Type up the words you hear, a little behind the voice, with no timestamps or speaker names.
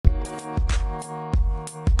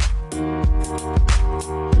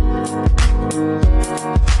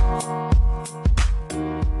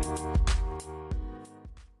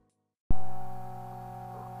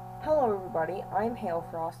I'm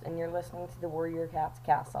Hailfrost, and you're listening to the Warrior Cats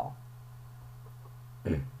Castle.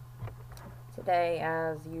 Today,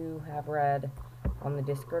 as you have read on the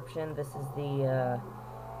description, this is the,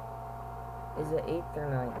 is it 8th or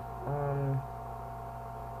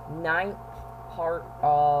ninth part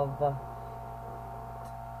of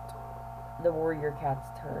the Warrior Cats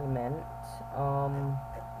tournament.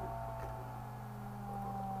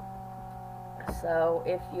 So,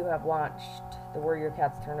 if you have watched the Warrior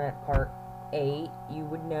Cats tournament part 8, you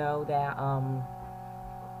would know that,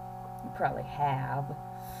 you probably have.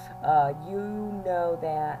 You know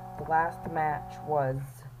that the last match was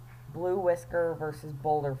Blue Whisker versus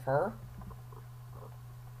Boulder Fur.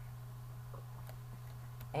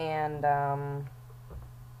 And, the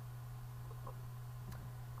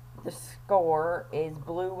score is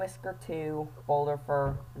Blue Whisker 2, Boulder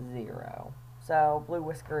Fur 0. So, Blue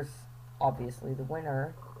Whisker's obviously the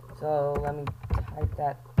winner. So, let me type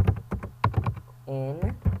that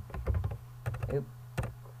in. Oop.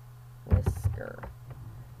 Whisker.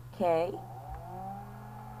 Okay.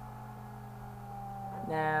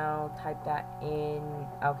 Now, type that in.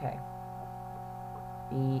 Okay.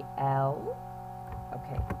 BL.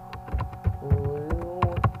 Okay. Blue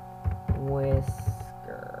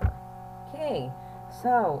Whisker. Okay.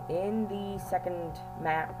 So, in the second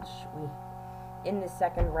match, in the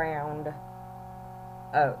second round,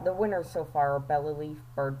 the winners so far are Bellyleaf,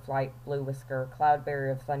 Birdflight, Blue Whisker,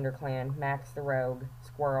 Cloudberry of ThunderClan, Max the Rogue,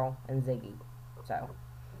 Squirrel, and Ziggy. So,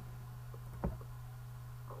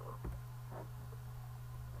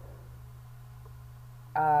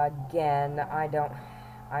 again, I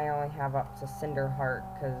only have up to Cinderheart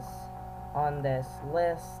because on this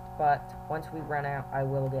list, but once we run out, I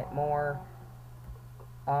will get more.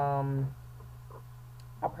 I'll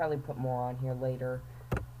probably put more on here later.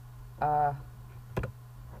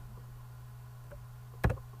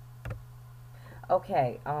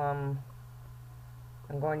 Okay, I'm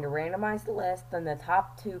going to randomize the list, and the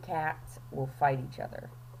top 2 cats will fight each other.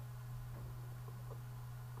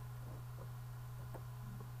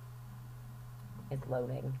 It's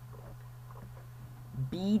loading.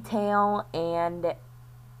 B-Tail and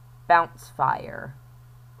Bouncefire.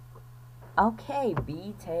 Okay,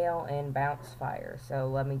 B-Tail and Bouncefire. So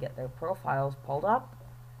let me get their profiles pulled up.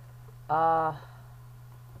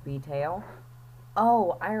 B-Tail.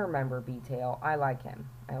 Oh, I remember B-Tail. I like him.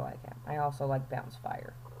 I also like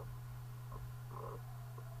Bouncefire.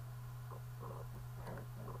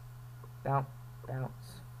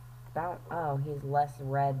 Oh, he's less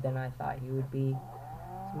red than I thought he would be.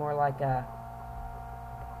 It's more like a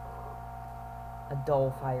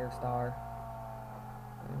dull Firestar.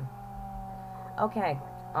 Okay,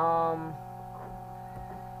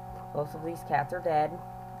 both of these cats are dead.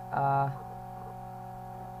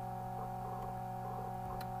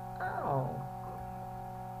 Oh.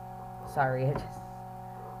 Sorry, I just...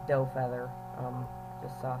 Doughfeather.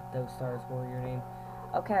 Just saw Doughstar's warrior name.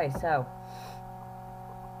 Okay, so...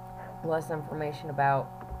 less information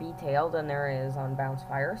about B-Tail than there is on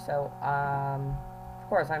Bouncefire, so, of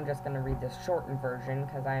course, I'm just going to read this shortened version,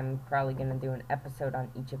 because I'm probably going to do an episode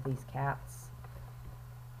on each of these cats.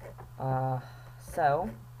 So,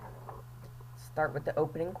 start with the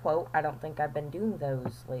opening quote. I don't think I've been doing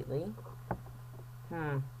those lately.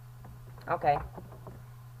 Okay.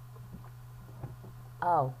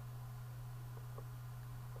 Oh.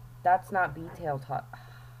 That's not B-Tail talk.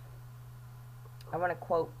 I want to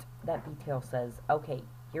quote that B-Tail says. Okay,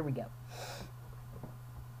 here we go.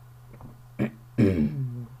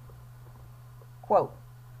 Quote.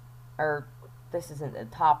 Or, this isn't the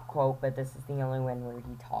top quote, but this is the only one where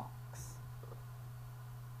he talks.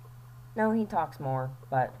 No, he talks more,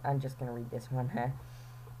 but I'm just going to read this one.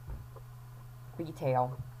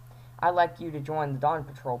 B-Tail. I'd like you to join the Dawn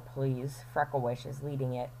Patrol, please. Frecklewish is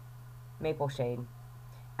leading it. Mapleshade.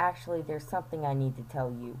 Actually, there's something I need to tell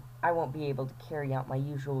you. I won't be able to carry out my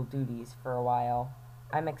usual duties for a while.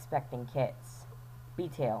 I'm expecting kits.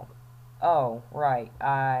 B-Tail. Oh, right.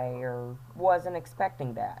 I wasn't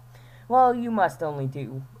expecting that. Well, you must only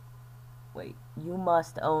do... Wait. You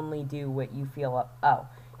must only do what you feel up... Oh.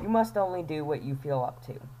 You must only do what you feel up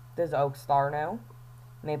to. Does Oakstar know?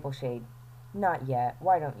 Mapleshade. Not yet.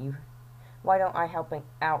 Why don't I help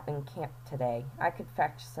out in camp today? I could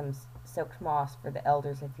fetch some soaked moss for the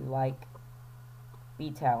elders if you like.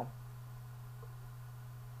 B-Tail.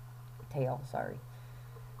 Tail, sorry.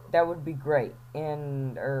 That would be great.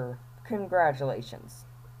 And, congratulations.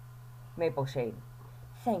 Mapleshade.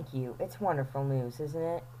 Thank you. It's wonderful news, isn't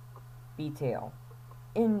it? B-Tail.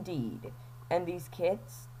 Indeed. And these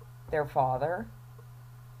kids? Their father?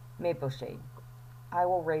 Mapleshade. I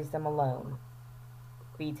will raise them alone.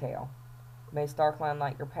 B-Tail. May Starclan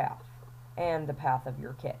light your path, and the path of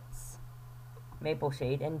your kits.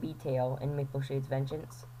 Mapleshade and Beetail in Mapleshade's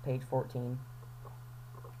Vengeance, page 14.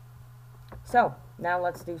 So, now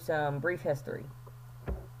let's do some brief history.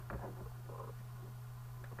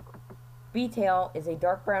 Beetail is a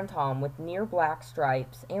dark brown tom with near black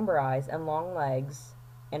stripes, amber eyes, and long legs,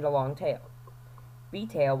 and a long tail.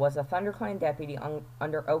 Beetail was a ThunderClan deputy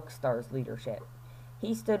under Oakstar's leadership.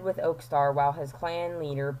 He stood with Oakstar while his clan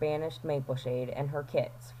leader banished Mapleshade and her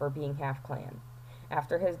kits for being half-clan.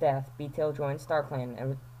 After his death, Beetail joined StarClan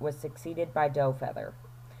and was succeeded by Dowfeather.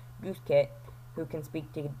 Goosekit, who can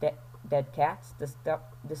speak to dead cats,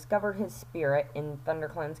 discovered his spirit in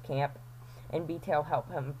ThunderClan's camp, and Beetail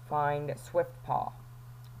helped him find Swiftpaw.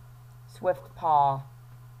 Swiftpaw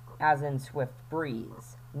as in Swift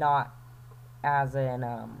Breeze, not as in,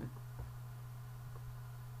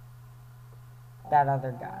 that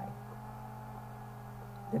other guy.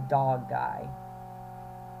 The dog guy.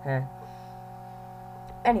 Huh.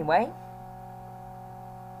 Anyway.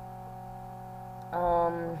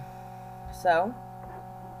 So.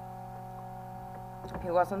 He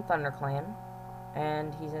was in ThunderClan.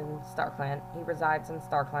 And he's in StarClan. He resides in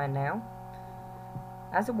StarClan now.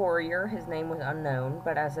 As a warrior, his name was unknown,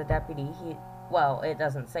 but as a deputy, well, it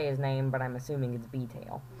doesn't say his name, but I'm assuming it's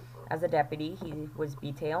Beetail. As a deputy, he was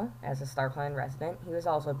Beetail. As a StarClan resident, he was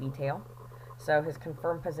also Beetail. So his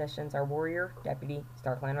confirmed positions are warrior, deputy,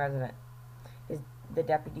 StarClan resident. The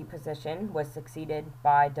deputy position was succeeded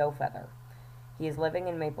by Dowfeather. He is living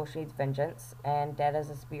in Mapleshade's Vengeance and dead as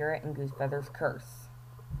a spirit in Goosefeather's Curse.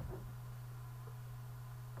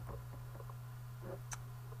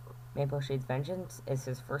 Mapleshade's Vengeance is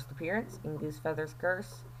his first appearance, and Goosefeather's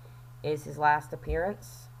Curse is his last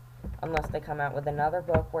appearance, unless they come out with another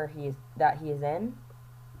book where he is in,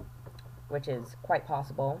 which is quite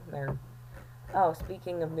possible.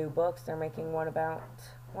 Speaking of new books, they're making one about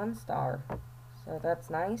One Star, so that's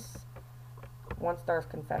nice. One Star's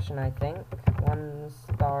Confession, I think. One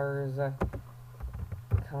Star's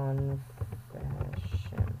Confession.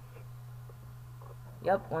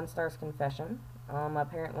 Yep, One Star's Confession.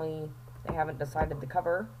 Apparently they haven't decided the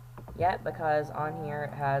cover yet, because on here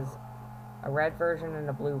it has a red version and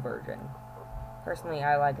a blue version. Personally,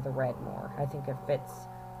 I like the red more. I think it fits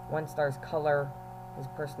One Star's color, his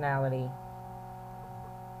personality.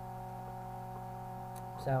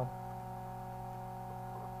 So.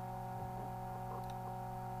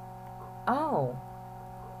 Oh.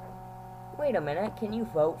 Wait a minute, can you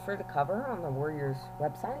vote for the cover on the Warriors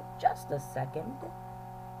website? Just a second.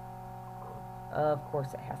 Of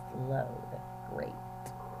course it has to load. Great.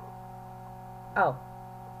 Oh.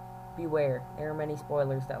 Beware, there are many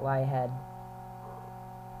spoilers that lie ahead.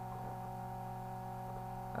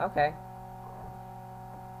 Okay.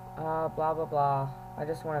 Blah blah blah. I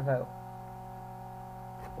just want to vote.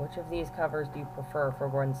 Which of these covers do you prefer for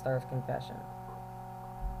One Star's Confession?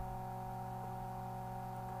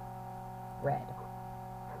 Red.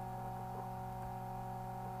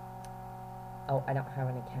 Oh, I don't have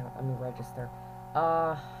an account. Let me register.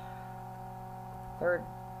 Third.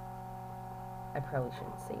 I probably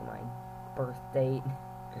shouldn't say my birth date.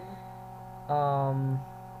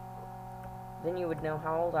 Then you would know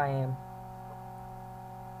how old I am.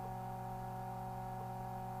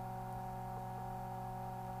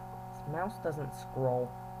 This mouse doesn't scroll.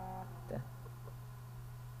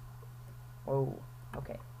 Whoa.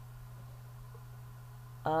 Okay.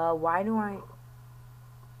 Why do I...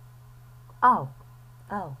 Oh.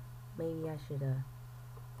 Maybe I should,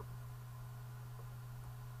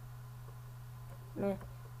 Meh.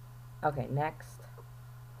 Okay, next.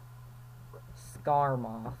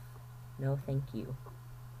 Scarmoth. No, thank you.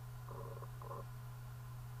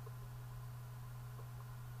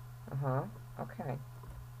 Okay.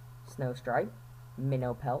 Snowstripe.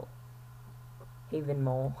 Minnowpelt. Haven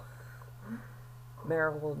Mole.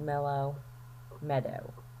 Marigold Mellow.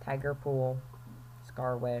 Meadow. Tiger Pool.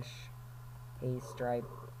 Scarwish. Haze Stripe.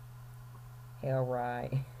 Hail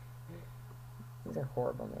Rye. These are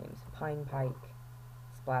horrible names. Pine Pike.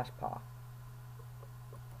 Splash Paw.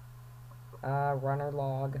 Runner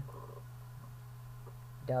Log.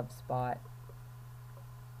 Dove Spot.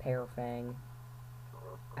 Pearfang.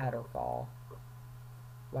 Adderfall.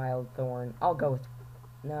 Wild Thorn. I'll go with...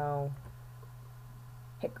 No.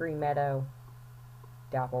 Hickory Meadow.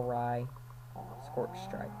 Dapple Rye. Scorch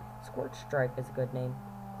Stripe. Scorch Stripe is a good name.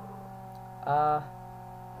 Let's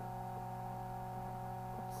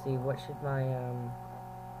see, what should my,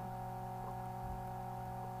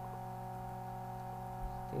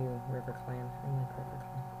 let's do River Clan. I like River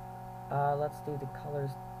Clan. Let's do the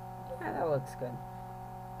colors. Yeah, that looks good.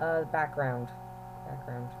 Background.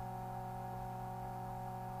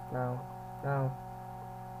 No. No.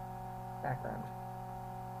 Background.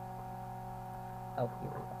 Oh,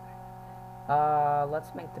 here we go.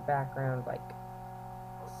 Let's make the background like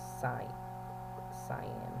cyan.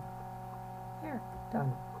 There,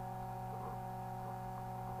 done.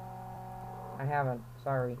 I haven't,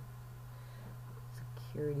 sorry.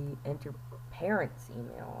 Security, enter parents'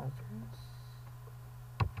 email address.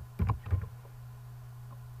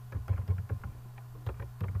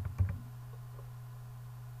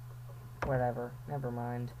 Whatever, never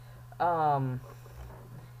mind.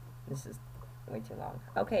 This is way too long.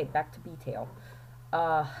 Okay, back to detail.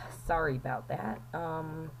 Sorry about that.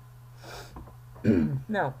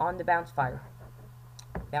 No, on to Bounce Fire.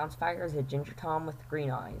 Bounce Fire is a ginger Tom with green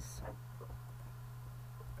eyes.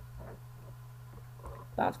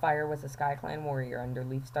 Bounce Fire was a SkyClan warrior under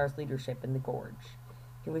Leafstar's leadership in the Gorge.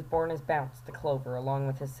 He was born as Bounce the Clover, along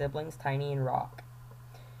with his siblings Tiny and Rock.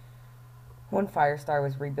 When Firestar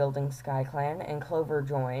was rebuilding SkyClan and Clover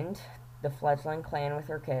joined the fledgling clan with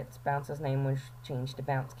her kits, Bounce's name was changed to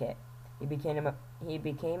Bounce Kit. He became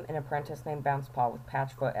an apprentice named Bounce Paw with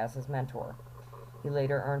Patchfoot as his mentor. He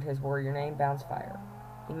later earned his warrior name Bounce Fire.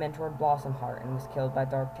 He mentored Blossomheart and was killed by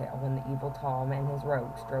Darktail when the evil Tom and his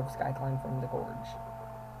rogues drove SkyClan from the Gorge.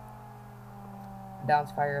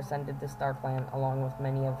 Bounce Fire ascended the Star Clan along with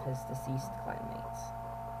many of his deceased clanmates.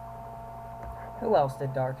 Who else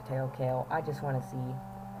did Darktail kill? I just want to see.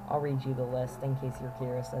 I'll read you the list in case you're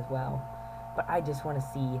curious as well. But I just want to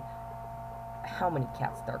see how many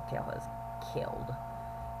cats Darktail has killed.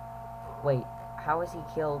 Wait, how was he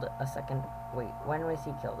killed a second? Wait, when was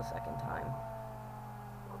he killed a second time?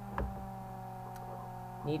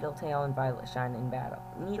 Needletail and Violet Shine in battle.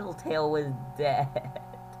 Needletail was dead.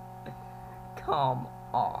 Come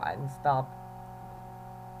on, stop.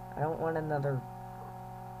 I don't want another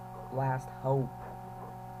last hope.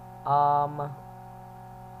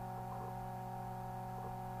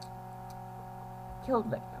 Killed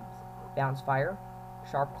victims. Bounce Fire,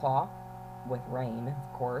 Sharp Claw, with Rain,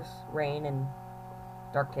 of course. Rain and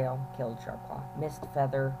Darktail killed Sharp Claw. Mist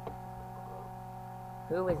Feather.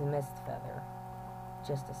 Who is Mist Feather?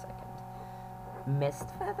 Just a second. Mist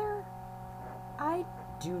Feather? I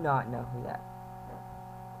do not know who that.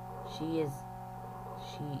 She.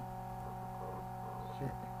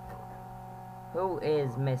 Who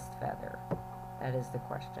is Mist Feather? That is the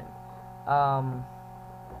question.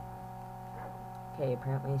 Okay,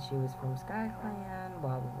 apparently she was from SkyClan,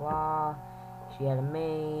 blah blah blah. She had a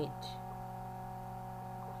mate. She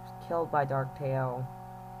was killed by Darktail.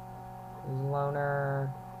 She was a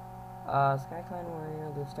loner. SkyClan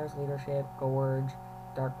warrior, Leafstar's leadership, Gorge,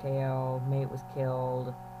 Darktail, mate was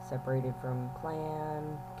killed, separated from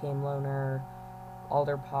clan, became loner.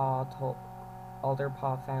 Alderpaw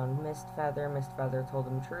found Mist Feather. Mist Feather told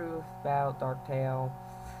him truth about Darktail.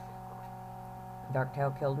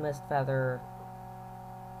 Darktail killed Mist Feather.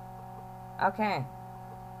 Okay.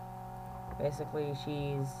 Basically,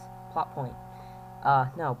 she's plot point.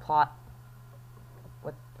 No, plot.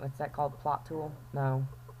 What's that called? Plot tool? No.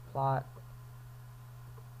 Plot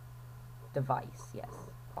device. Yes.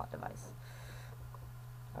 Plot device.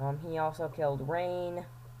 He also killed Rain,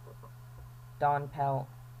 Dawn Pelt,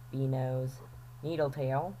 Beanose,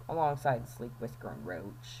 Needletail, alongside Sleek Whisker and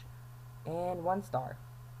Roach. And 1 star.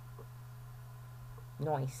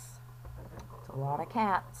 Nice. It's a lot of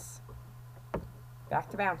cats. Back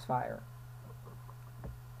to Bounce Fire.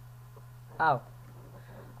 Oh.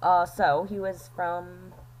 So, he was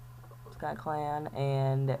from SkyClan,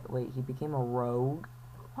 and, wait, he became a rogue?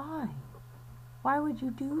 Why? Why would you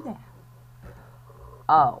do that?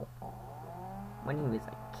 Oh. When he was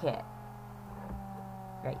a kid.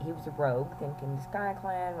 Right, he was a rogue, thinking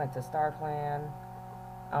SkyClan, went to StarClan,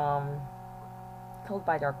 killed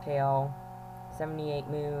by Darktail, 78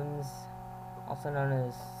 moons, also known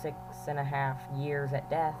as 6.5 years at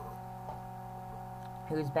death.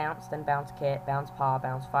 He was Bounce, then Bounce Kit, Bounce Paw,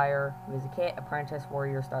 Bounce Fire. He was a Kit, apprentice,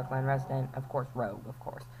 warrior, StarClan resident, of course, rogue, of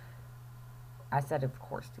course. I said of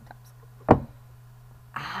course 2 times.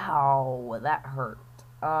 Ow, that hurt.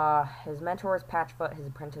 His mentor is Patchfoot, his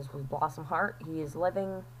apprentice was Blossomheart. He is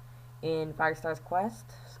living in Firestar's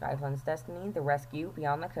Quest, SkyClan's Destiny, The Rescue,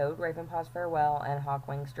 Beyond the Code, Ravenpaw's Farewell, and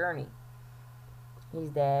Hawkwing's Journey.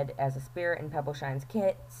 He's dead as a spirit in Pebbleshine's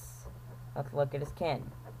kits. Let's look at his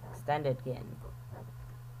kin. Extended kin.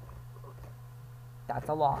 That's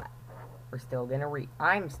a lot. I'm still gonna read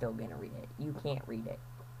it. You can't read it.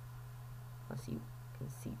 Unless you can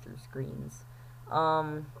see through screens.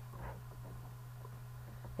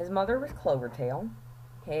 His mother was Clovertail.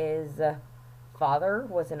 His father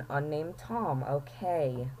was an unnamed Tom.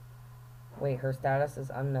 Okay. Wait, her status is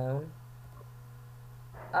unknown.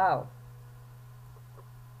 Oh.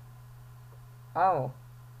 Oh.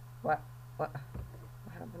 What? What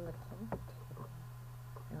happened to Clovertail?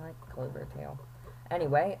 I like Clovertail.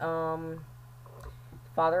 Anyway,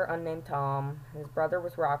 father unnamed Tom. His brother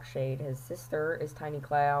was Rockshade. His sister is Tiny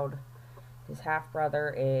Cloud. His half brother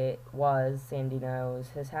it was Sandy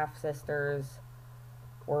Nose. His half sisters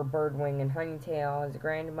were Birdwing and Honeytail. His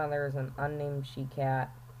grandmother is an unnamed she cat.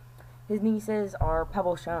 His nieces are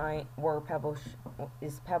Pebbleshine.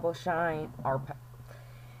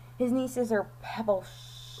 His nieces are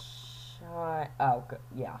Pebbleshine. Oh,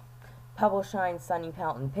 yeah. Pebbleshine, Sunny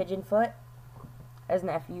Pelt, and Pigeonfoot. His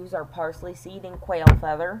nephews are Parsley Seed and Quail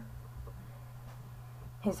Feather.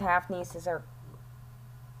 His half nieces are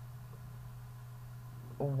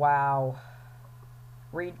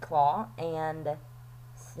Reed Claw and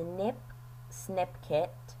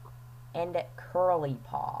Snipkit and Curly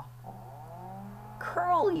Paw.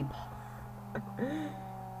 Curly Paw.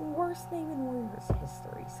 Worst name in Warriors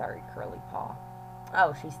history. Sorry, Curly Paw.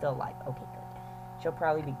 Oh, she's still alive. Okay, good. She'll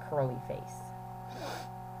probably be Curly Face.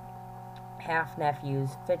 Half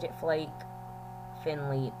nephews: Fidget Flake,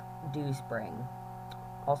 Finleap, Dewspring.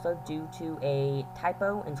 Also, due to a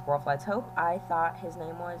typo in Squirrelflight's Hope, I thought his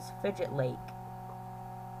name was Fidget Lake.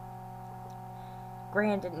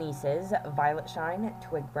 Grand nieces: Violet Shine,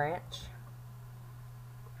 Twig Branch.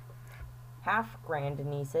 Half grand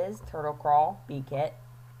nieces: Turtle Crawl, Bee Kit.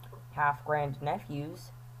 Half grand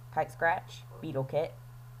nephews: Kite Scratch, Beetle Kit.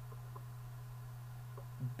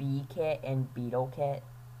 Bee Kit and Beetle Kit.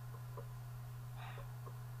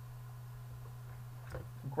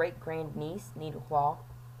 Great grand niece: Needleclaw.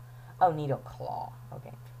 Oh, Needleclaw.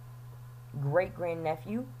 Okay. Great grand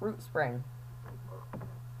nephew: Root Spring.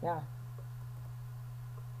 Yeah.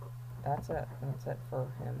 That's it. That's it for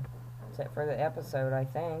him. That's it for the episode, I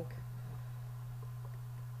think.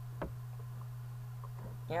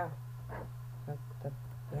 Yeah.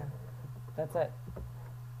 Yeah. That's it.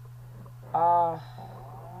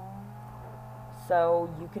 So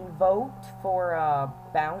you can vote for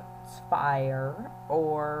Bounce Fire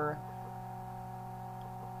or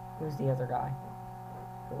who's the other guy?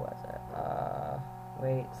 Who was it?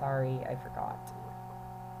 Wait, sorry, I forgot.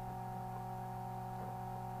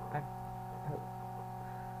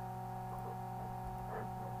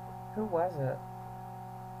 Who was it?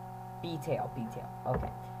 B-Tail. Okay.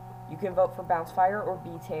 You can vote for Bounce Fire or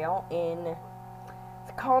B-Tail in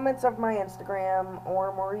the comments of my Instagram,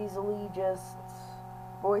 or more easily just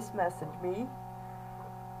voice message me.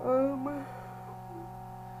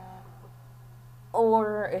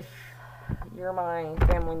 Or if you're my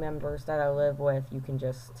family members that I live with, you can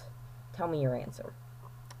just tell me your answer.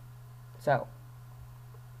 So,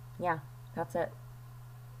 yeah, that's it.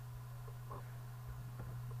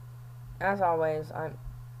 As always,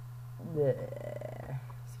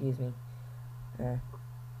 excuse me.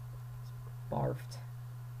 Barfed.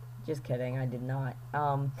 Just kidding, I did not.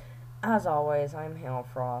 As always, I'm Hale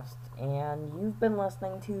Frost, and you've been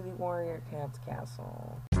listening to the Warrior Cats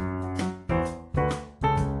Castle.